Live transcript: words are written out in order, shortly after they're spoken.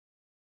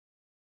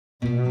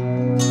Thank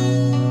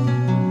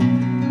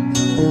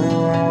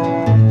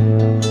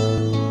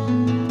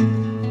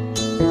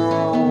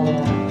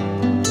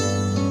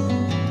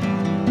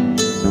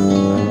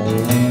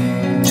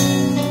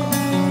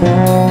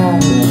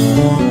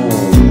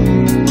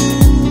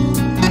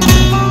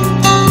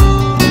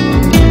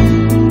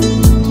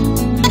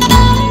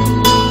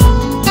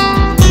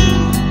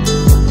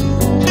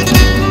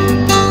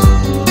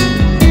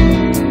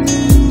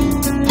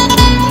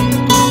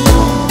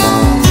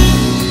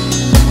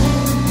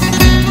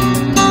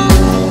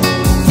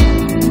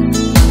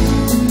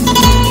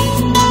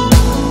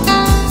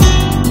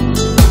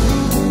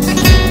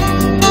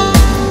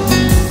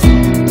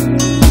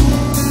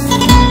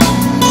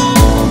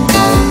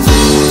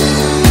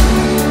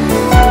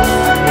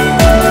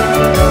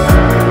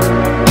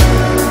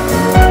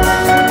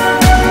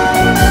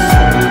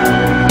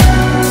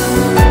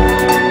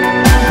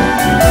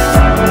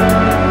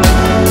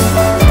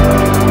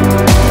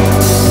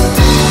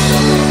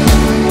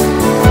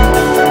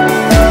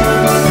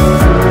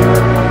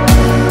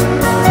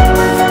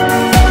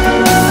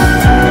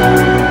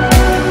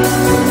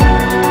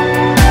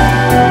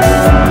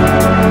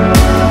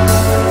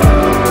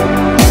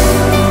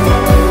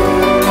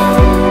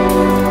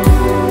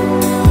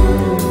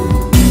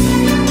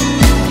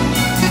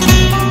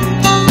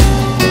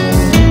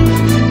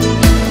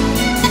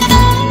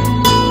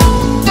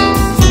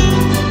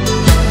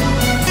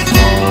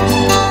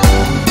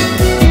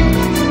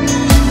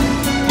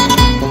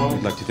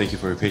you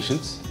for your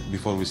patience.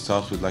 Before we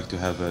start, we'd like to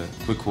have a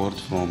quick word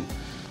from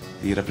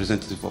the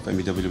representative of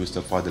MEW,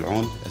 Mr. Fadil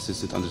Aoun,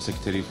 Assistant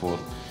Undersecretary for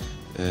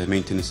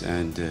Maintenance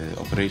and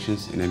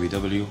Operations in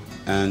MEW,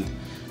 and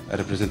a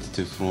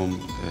representative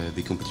from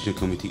the Competition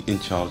Committee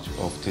in charge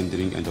of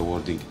tendering and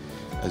awarding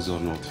Az-Zour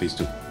North Phase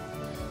 2.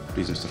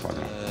 Please, Mr.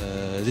 Fadil.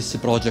 This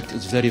project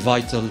is very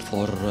vital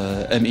for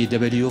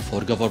MEW,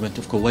 for Government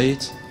of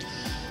Kuwait.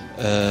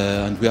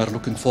 And we are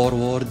looking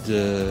forward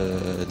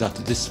that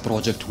this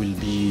project will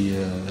be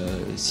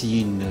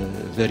seen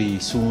very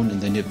soon in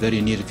the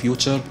very near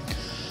future.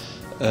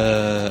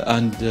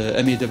 And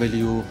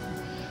MEW,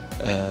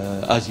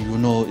 as you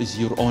know, is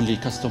your only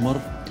customer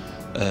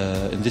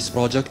in this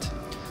project.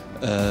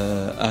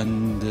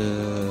 And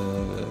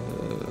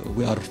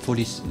we are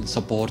fully in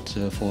support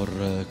for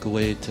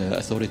Kuwait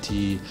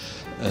Authority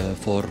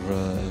for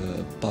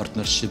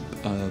partnership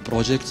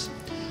projects.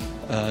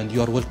 And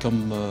you are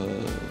welcome,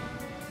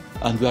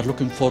 and we are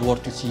looking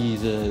forward to see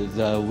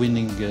the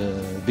winning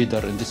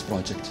bidder in this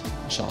project,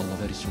 inshallah,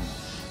 very soon.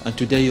 And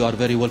today you are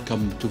very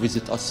welcome to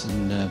visit us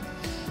in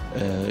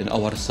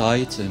our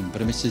site and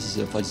premises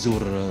of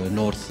Az-Zour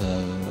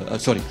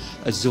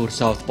Az-Zour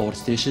South Power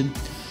Station.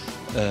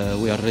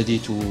 We are ready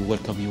to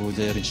welcome you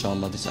there,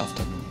 inshallah, this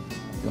afternoon.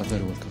 You are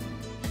very welcome.